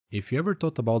If you ever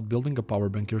thought about building a power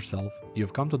bank yourself,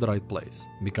 you've come to the right place,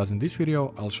 because in this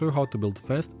video I'll show you how to build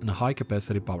fast and high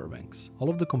capacity power banks. All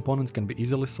of the components can be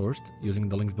easily sourced, using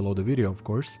the links below the video of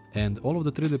course, and all of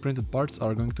the 3D printed parts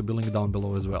are going to be linked down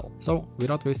below as well. So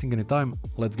without wasting any time,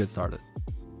 let's get started.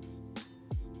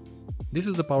 This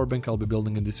is the power bank I'll be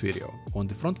building in this video. On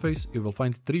the front face you will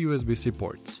find 3 USB-C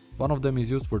ports. One of them is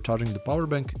used for charging the power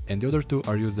bank and the other 2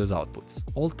 are used as outputs.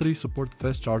 All 3 support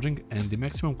fast charging and the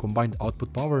maximum combined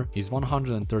output power is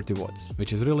 130 watts,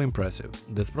 which is really impressive.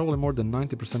 That's probably more than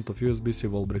 90% of USB-C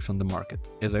wall bricks on the market.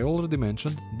 As I already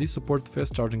mentioned, these support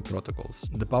fast charging protocols.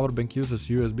 The power bank uses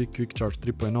USB Quick Charge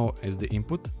 3.0 as the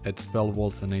input at 12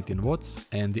 volts and 18 watts,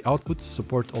 and the outputs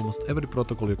support almost every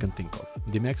protocol you can think of.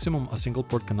 The maximum a single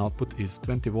port can output is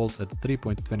 20 volts at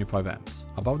 3.25 amps.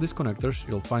 Above these connectors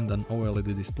you'll find an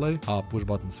OLED display, a push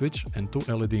button switch and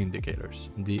 2 LED indicators.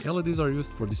 The LEDs are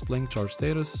used for displaying charge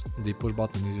status, the push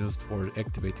button is used for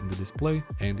activating the display,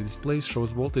 and the display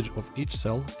shows voltage of each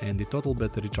cell and the total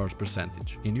battery charge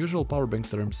percentage. In usual power bank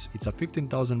terms, it's a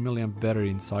 15,000 mAh battery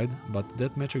inside, but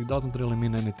that metric doesn't really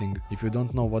mean anything if you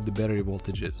don't know what the battery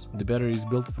voltage is. The battery is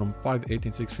built from 5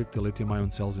 18650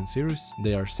 lithium-ion cells in series.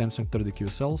 They are Samsung 30Q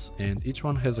cells and each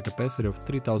one has a capacity of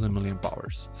 3000 mAh.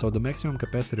 So the maximum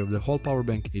capacity of the whole power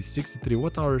bank is 63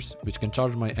 Wh, which can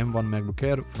charge my M1 MacBook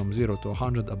Air from 0 to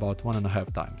 100 about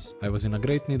 1.5 times. I was in a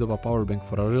great need of a power bank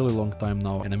for a really long time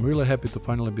now, and I'm really happy to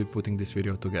finally be putting this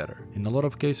video together. In a lot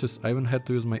of cases I even had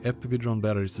to use my FPV drone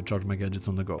batteries to charge my gadgets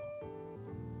on the go.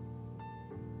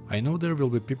 I know there will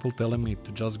be people telling me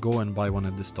to just go and buy one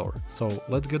at the store, so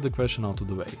let's get the question out of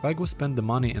the way. Why go spend the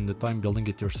money and the time building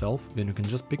it yourself when you can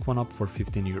just pick one up for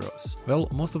 15 euros? Well,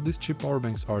 most of these cheap power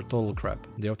banks are total crap.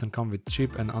 They often come with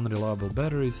cheap and unreliable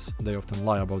batteries, they often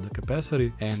lie about the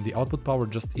capacity, and the output power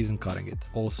just isn't cutting it.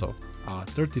 Also, a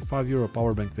 35 euro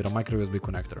power bank with a micro USB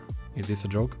connector. Is this a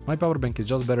joke? My power bank is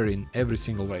just better in every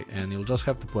single way and you'll just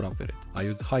have to put up with it. I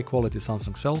used high quality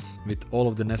Samsung cells with all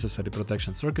of the necessary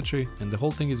protection circuitry, and the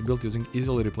whole thing is built using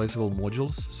easily replaceable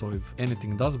modules, so if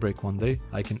anything does break one day,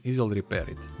 I can easily repair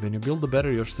it. When you build the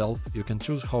battery yourself, you can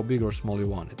choose how big or small you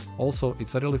want it. Also,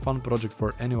 it's a really fun project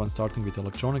for anyone starting with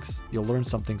electronics. You'll learn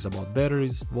some things about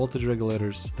batteries, voltage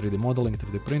regulators, 3D modeling,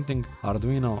 3D printing,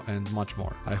 Arduino and much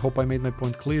more. I hope I made my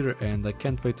point clear and I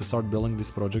can't wait to start building this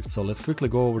project, so let's quickly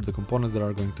go over the components that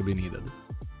are going to be needed.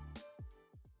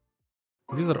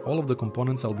 These are all of the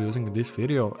components I'll be using in this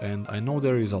video, and I know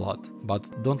there is a lot,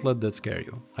 but don't let that scare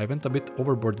you. I went a bit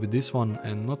overboard with this one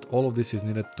and not all of this is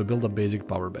needed to build a basic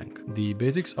power bank. The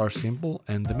basics are simple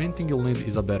and the main thing you'll need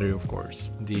is a battery of course.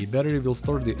 The battery will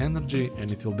store the energy and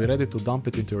it will be ready to dump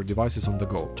it into your devices on the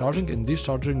go. Charging and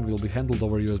discharging will be handled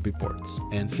over USB ports.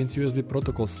 And since USB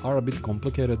protocols are a bit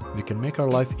complicated, we can make our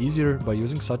life easier by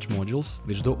using such modules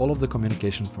which do all of the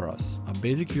communication for us. A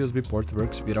basic USB port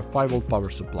works with a 5V power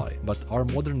supply, but our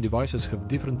modern devices have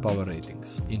different power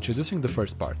ratings. Introducing the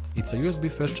first part. It's a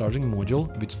USB fast charging module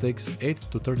which takes 8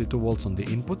 to 32 volts on the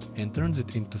input and turns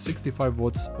it into 65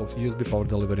 watts of USB power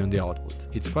delivery on the output.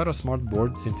 It's quite a smart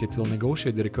board since it will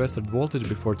negotiate the requested voltage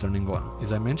before turning on.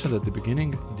 As I mentioned at the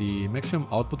beginning, the maximum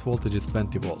output voltage is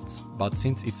 20 volts, but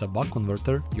since it's a buck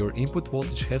converter, your input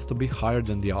voltage has to be higher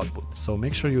than the output, so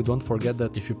make sure you don't forget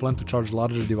that if you plan to charge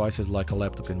larger devices like a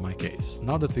laptop in my case.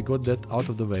 Now that we got that out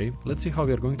of the way, let's see how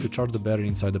we are going to charge the battery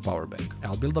inside the power bank.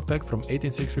 I'll build a pack from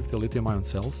 18650 lithium-ion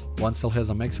cells. One cell has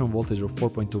a maximum voltage of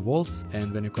 4.2 volts,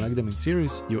 and when you connect them in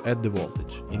series, you add the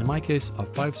voltage. In my case, a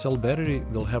 5-cell battery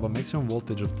will have a maximum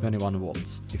voltage of 21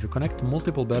 volts. If you connect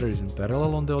multiple batteries in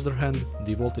parallel on the other hand,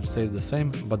 the voltage stays the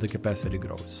same, but the capacity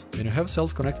grows. When you have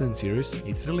cells connected in series,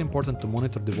 it's really important to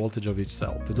monitor the voltage of each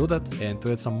cell. To do that, and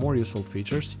to add some more useful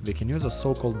features, we can use a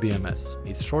so-called BMS.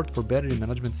 It's short for Battery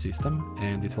Management System,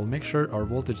 and it will make sure our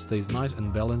voltage stays nice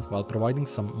and balanced while providing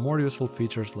some more useful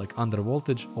features like under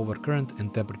voltage, overcurrent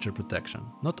and temperature protection.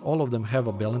 Not all of them have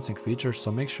a balancing feature,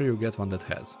 so make sure you get one that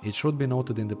has. It should be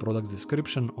noted in the product's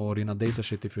description or in a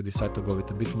datasheet if you decide to go with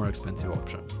a bit more expensive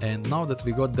option. And now that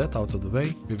we got that out of the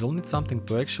way, we will need something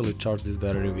to actually charge this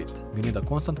battery with. We need a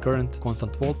constant current,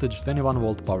 constant voltage, 21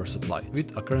 volt power supply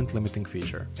with a current limiting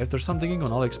feature. After some digging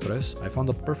on AliExpress, I found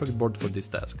a perfect board for this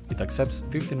task. It accepts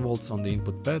 15 volts on the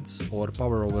input pads or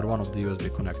power over one of the USB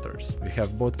connectors. We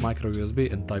have both micro micro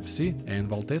USB and Type-C, and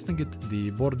while testing it, the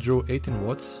board drew 18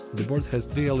 watts. The board has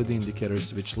 3 LED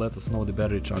indicators which let us know the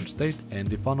battery charge state,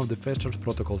 and if one of the fast charge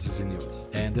protocols is in use.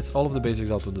 And that's all of the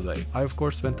basics out of the way. I of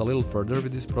course went a little further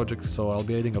with this project, so I'll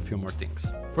be adding a few more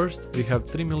things. First, we have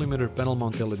 3mm panel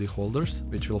mount LED holders,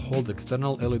 which will hold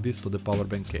external LEDs to the power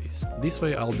bank case. This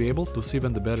way I'll be able to see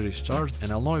when the battery is charged,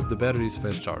 and I'll know if the battery is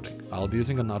fast charging. I'll be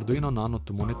using an Arduino Nano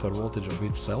to monitor voltage of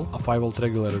each cell, a 5V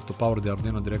regulator to power the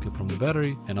Arduino directly from the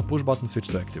battery, and a push button switch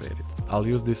to activate it. I'll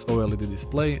use this OLED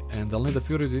display, and I'll need a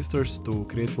few resistors to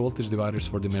create voltage dividers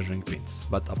for the measuring pins.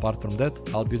 But apart from that,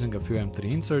 I'll be using a few M3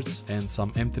 inserts and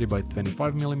some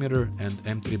M3x25mm and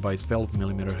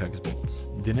M3x12mm hex bolts.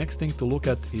 The next thing to look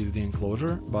at is the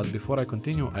enclosure, but before I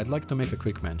continue, I'd like to make a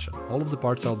quick mention. All of the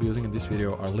parts I'll be using in this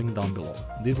video are linked down below.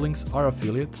 These links are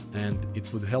affiliate, and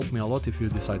it would help me a lot if you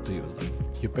decide to use them.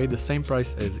 You pay the same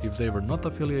price as if they were not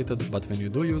affiliated, but when you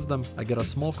do use them, I get a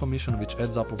small commission which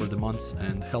adds up over the months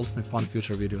and helps me fund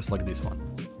future videos like this one.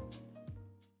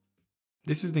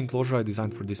 This is the enclosure I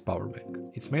designed for this power bank.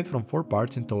 It's made from 4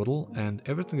 parts in total, and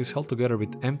everything is held together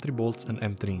with M3 bolts and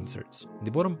M3 inserts.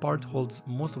 The bottom part holds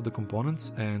most of the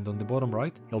components, and on the bottom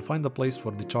right you'll find a place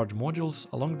for the charge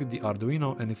modules along with the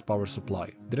Arduino and its power supply.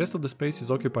 The rest of the space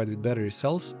is occupied with battery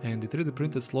cells, and the 3D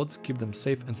printed slots keep them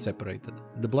safe and separated.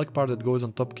 The black part that goes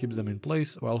on top keeps them in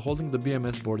place while holding the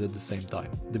BMS board at the same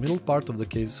time. The middle part of the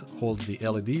case holds the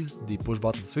LEDs, the push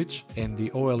button switch, and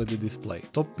the OLED display.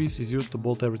 Top piece is used to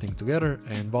bolt everything together,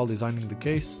 and while designing the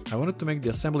case, I wanted to make the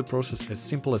assembly process as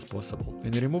simple as possible.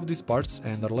 When you remove these parts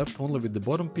and are left only with the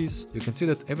bottom piece, you can see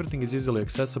that everything is easily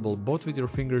accessible both with your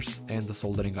fingers and the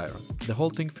soldering iron. The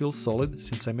whole thing feels solid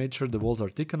since I made sure the walls are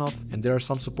thick enough, and there are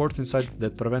some supports inside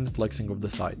that prevent flexing of the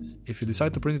sides. If you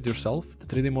decide to print it yourself, the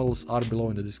 3D models are below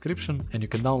in the description and you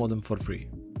can download them for free.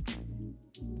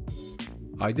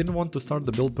 I didn't want to start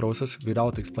the build process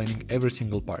without explaining every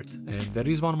single part, and there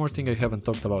is one more thing I haven't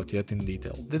talked about yet in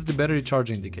detail. That's the battery charge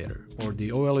indicator, or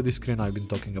the OLED screen I've been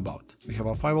talking about. We have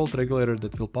a 5V regulator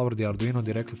that will power the Arduino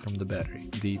directly from the battery.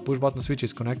 The push button switch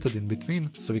is connected in between,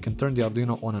 so we can turn the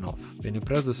Arduino on and off. When you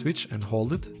press the switch and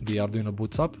hold it, the Arduino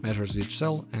boots up, measures each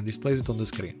cell, and displays it on the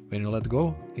screen. When you let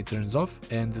go, it turns off,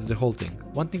 and that's the whole thing.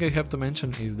 One thing I have to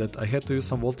mention is that I had to use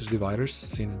some voltage dividers,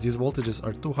 since these voltages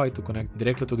are too high to connect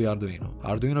directly to the Arduino.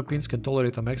 Arduino pins can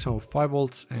tolerate a maximum of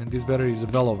 5V, and this battery is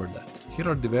well over that. Here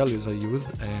are the values I used,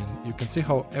 and you can see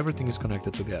how everything is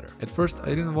connected together. At first I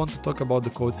didn't want to talk about the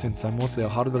code since I'm mostly a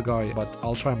hardware guy, but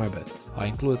I'll try my best. I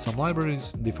included some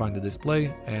libraries, defined the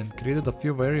display, and created a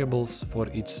few variables for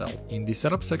each cell. In the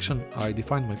setup section I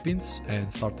defined my pins and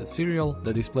started serial,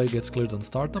 the display gets cleared on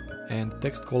startup, and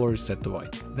text color is set to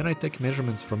white. Then I take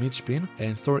measurements from each pin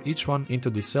and store each one into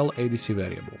the cell ADC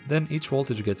variable. Then each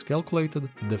voltage gets calculated,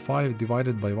 the 5 divided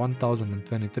by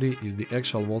 1023 is the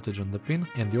actual voltage on the pin,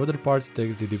 and the other part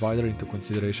takes the divider into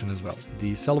consideration as well.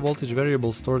 The cell voltage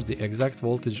variable stores the exact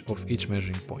voltage of each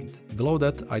measuring point. Below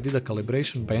that I did a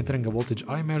calibration by entering a voltage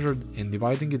I measured and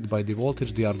dividing it by the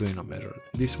voltage the Arduino measured.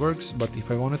 This works, but if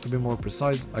I wanted to be more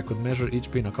precise, I could measure each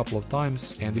pin a couple of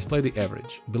times and display the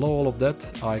average. Below all of that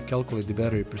I calculate the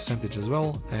battery percentage as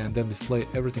well, and then display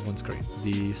everything on screen.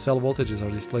 The cell voltages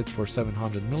are displayed for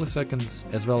 700 milliseconds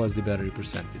as well as the battery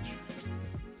percentage.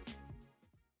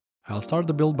 I'll start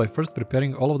the build by first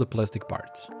preparing all of the plastic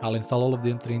parts. I'll install all of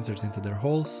the M3 inserts into their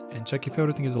holes and check if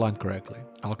everything is aligned correctly.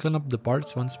 I'll clean up the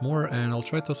parts once more, and I'll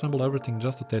try to assemble everything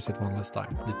just to test it one last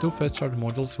time. The 2 fast charge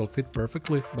modules will fit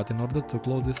perfectly, but in order to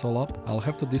close this all up, I'll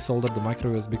have to desolder the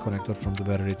micro USB connector from the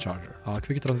battery charger. I'll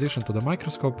quick transition to the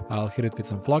microscope, I'll hit it with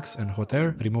some flux and hot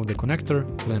air, remove the connector,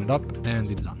 clean it up,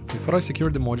 and it's done. Before I secure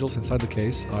the modules inside the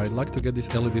case, I'd like to get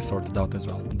this LED sorted out as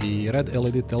well. The red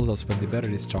LED tells us when the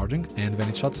battery is charging, and when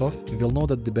it shuts off, we will know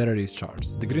that the battery is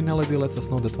charged. The green LED lets us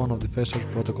know that one of the fast charge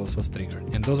protocols was triggered,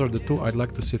 and those are the 2 I'd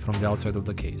like to see from the outside of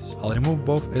the case. I'll remove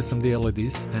both SMD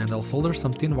LEDs, and I'll solder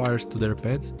some thin wires to their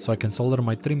pads so I can solder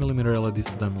my 3mm LEDs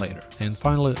to them later. And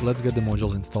finally, let's get the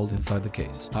modules installed inside the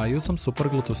case. I use some super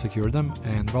glue to secure them,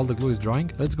 and while the glue is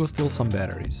drying, let's go steal some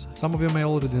batteries. Some of you may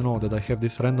already know that I have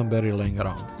this random battery laying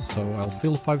around, so I'll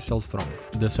steal 5 cells from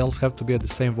it. The cells have to be at the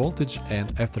same voltage,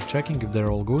 and after checking if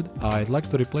they're all good, I'd like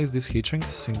to replace these heatsinks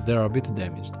since they're a bit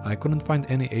damaged. I couldn't find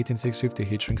any 18650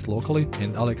 heatsinks locally,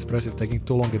 and AliExpress is taking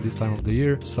too long at this time of the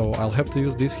year, so I'll have to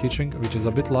use this heatsink, which is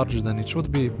a bit larger than it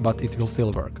should be, but it will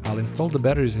still work. I'll install the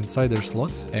batteries inside their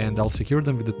slots, and I'll secure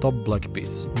them with the top black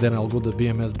piece. Then I'll glue the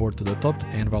BMS board to the top,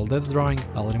 and while that's drying,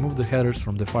 I'll remove the headers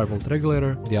from the 5V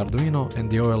regulator, the Arduino, and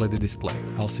the OLED display.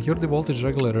 I'll secure the voltage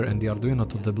regulator and the Arduino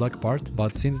to the black part,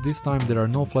 but since this time there are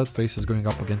no flat faces going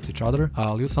up against each other,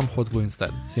 I'll use some hot glue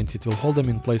instead, since it will hold them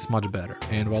in place much better.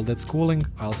 And while that's cooling,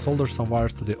 I'll solder some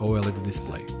wires to the OLED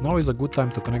display. Now is a good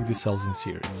time to connect these cells in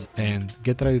series. And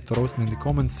get ready to roast me in the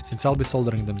comments since I'll be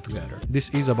soldering them together. This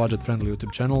is a budget-friendly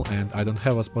YouTube channel and I don't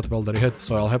have a spot welder yet,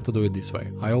 so I'll have to do it this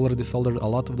way. I already soldered a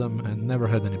lot of them and never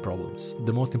had any problems.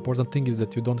 The most important thing is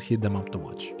that you don't heat them up too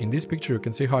much. In this picture you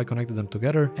can see how I connected them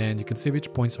together and you can see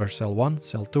which points are cell 1,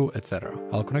 cell 2, etc.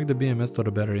 I'll connect the BMS to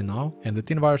the battery now, and the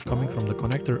thin wires coming from the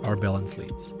connector are balance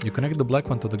leads. You connect the black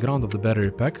one to the ground of the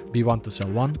battery pack, B1 to cell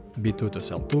 1, B2 to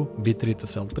cell 2, B3 to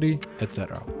cell 3,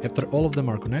 etc. After all of them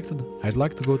are connected, I'd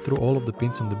like to go through all of the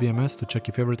pins on the BMS to check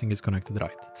if everything is connected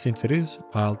right. Since it is,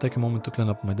 I'll take a moment to clean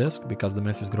up my desk because the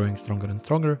mess is growing stronger and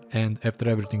stronger, and after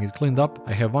everything is cleaned up,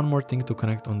 I have one more thing to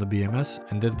connect on the BMS,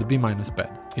 and that's the B-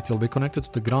 pad. It will be connected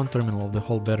to the ground terminal of the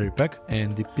whole battery pack,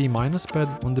 and the P- pad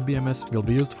on the BMS will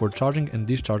be used for charging and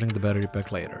discharging the battery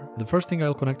pack later. The first thing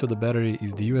I'll connect to the battery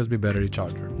is the USB battery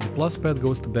charger. The plus pad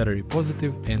goes to battery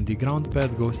positive and the ground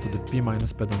pad goes to the P-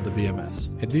 pad on the BMS.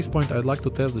 At this point I'd like to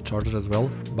test the charger as well,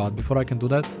 but before I can do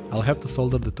that, I'll have to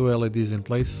solder the two LEDs in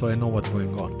place so I know what's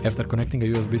going on. After connecting a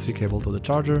USB-C cable to the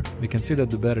charger, we can see that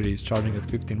the battery is charging at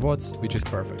 15 watts, which is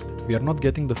perfect. We are not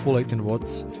getting the full 18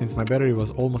 watts since my battery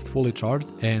was almost fully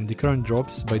charged and the current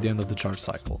drops by the end of the charge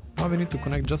cycle. Now we need to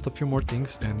connect just a few more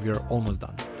things and we are almost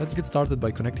done. Let's get started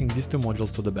by connecting these two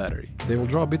modules to the battery. They will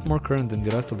draw a bit more current than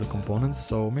the rest of the components,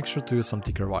 so make sure to use some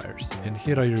thicker wires. And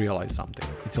here I realize something.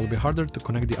 It will be harder to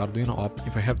connect the Arduino up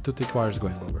if I have two thick wires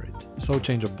going over it. So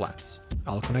change of plans.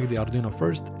 I'll connect the Arduino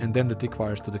first and then the thick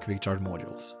wires to the quick charge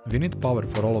modules. We need power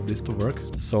for all of this to work,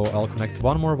 so I'll connect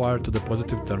one more wire to the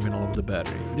positive terminal of the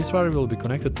battery. This wire will be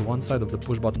connected to one side of the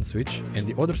push button switch, and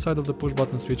the other side of the push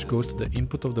button switch goes to the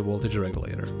input of the voltage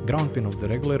regulator. Ground pin of the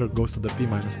regulator goes to the P-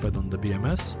 pad on the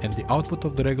BMS, and the output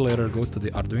of the regulator goes to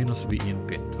the Arduino's V-in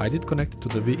pin. I did connect it to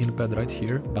the V-in pad right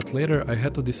here, but later I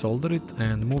had to desolder it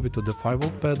and move it to the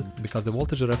 5V pad because the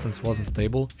voltage reference wasn't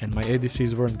stable and my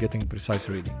ADCs weren't getting precise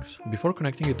readings. Before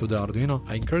connecting it to the Arduino,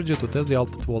 I encourage you to test the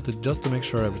output voltage just to make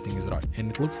sure everything is right, and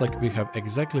it looks like we have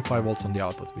exactly 5 volts on the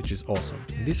output, which is awesome.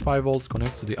 This 5 volts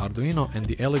connects to the Arduino and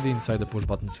the LED inside the push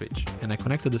button switch, and I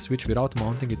connected the switch without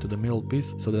mounting it to the middle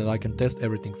piece so that I can test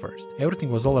everything first.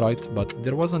 Everything was alright, but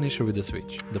there was an issue with the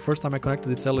switch. The first time I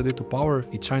connected its LED to power,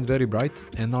 it shined very bright,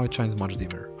 and now it shines much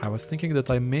dimmer. I was thinking that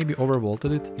I maybe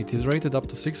overvolted it. It is rated up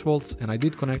to 6 volts and I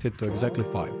did connect it to exactly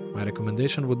 5. My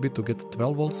recommendation would be to get a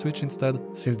 12 volt switch instead,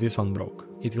 since this one broke.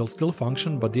 It will still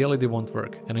function, but the LED won't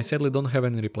work, and I sadly don't have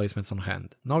any replacements on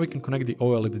hand. Now we can connect the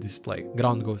OLED display.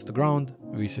 Ground goes to ground,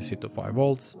 VCC to 5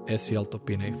 volts, SCL to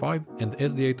pin A5, and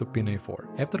SDA to pin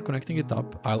A4. After connecting it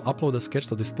up, I'll upload a sketch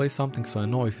to display something so I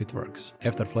know if it works.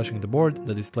 After flashing the board,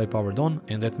 the display powered on,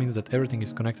 and that means that everything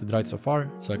is connected right so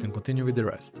far, so I can continue with the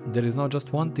rest. There is now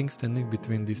just one thing standing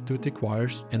between these two thick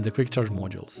wires and the quick charge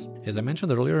modules. As I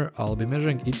mentioned earlier, I'll be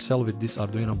measuring each cell with this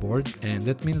Arduino board, and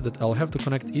that means that I'll have to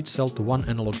connect each cell to one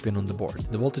analog pin on the board.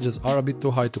 The voltages are a bit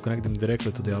too high to connect them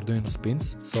directly to the Arduino's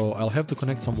pins, so I'll have to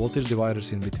connect some voltage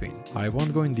dividers in between. I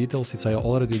won't go in detail since I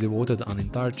already devoted an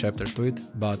entire chapter to it,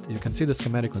 but you can see the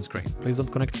schematic on screen. Please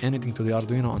don't connect anything to the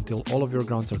Arduino until all of your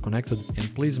grounds are connected,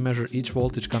 and please measure each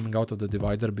voltage coming out of the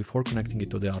divider before connecting it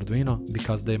to the Arduino,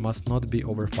 because they must not be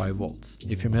over 5 volts.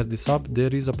 If you mess this up,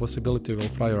 there is a possibility you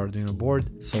will fry your Arduino board,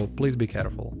 so please be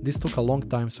careful. This took a long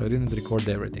time, so I didn't record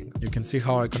everything. You can see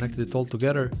how I connected it all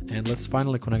together, and let's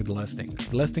finally connect the last thing.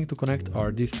 The last thing to connect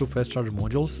are these two fast charge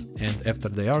modules, and after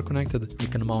they are connected, we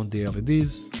can mount the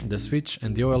LEDs, the switch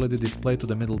and the OLED display to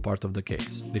the middle part of the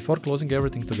case. Before closing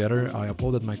everything together, I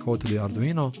uploaded my code to the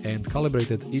Arduino and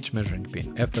calibrated each measuring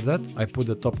pin. After that, I put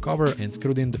the top cover and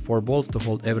screwed in the 4 bolts to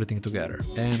hold everything together.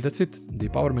 And that's it, the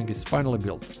power bank is finally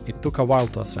built. It took a while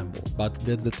to assemble, but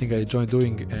that's the thing I enjoy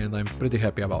doing and I'm pretty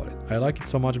happy about it. I like it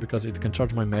so much because it can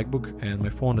charge my MacBook and my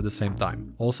phone at the same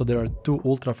time. Also, there are two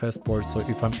ultra fast ports, so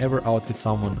if I'm ever out with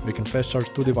someone, we can fast charge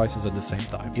two devices at the same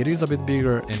time. It is a bit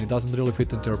bigger and it doesn't really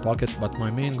fit into your pocket, but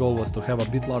my main goal was to have a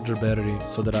bit larger battery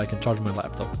so that I can charge my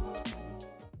laptop.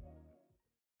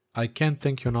 I can't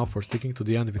thank you enough for sticking to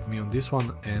the end with me on this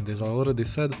one, and as I already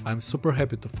said, I'm super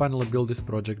happy to finally build this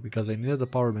project because I needed a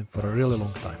power bank for a really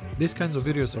long time. These kinds of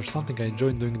videos are something I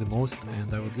enjoy doing the most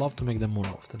and I would love to make them more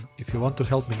often. If you want to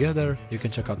help me get there, you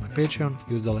can check out my Patreon,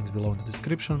 use the links below in the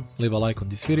description, leave a like on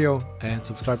this video and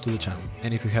subscribe to the channel.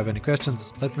 And if you have any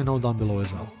questions, let me know down below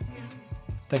as well.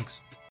 Thanks.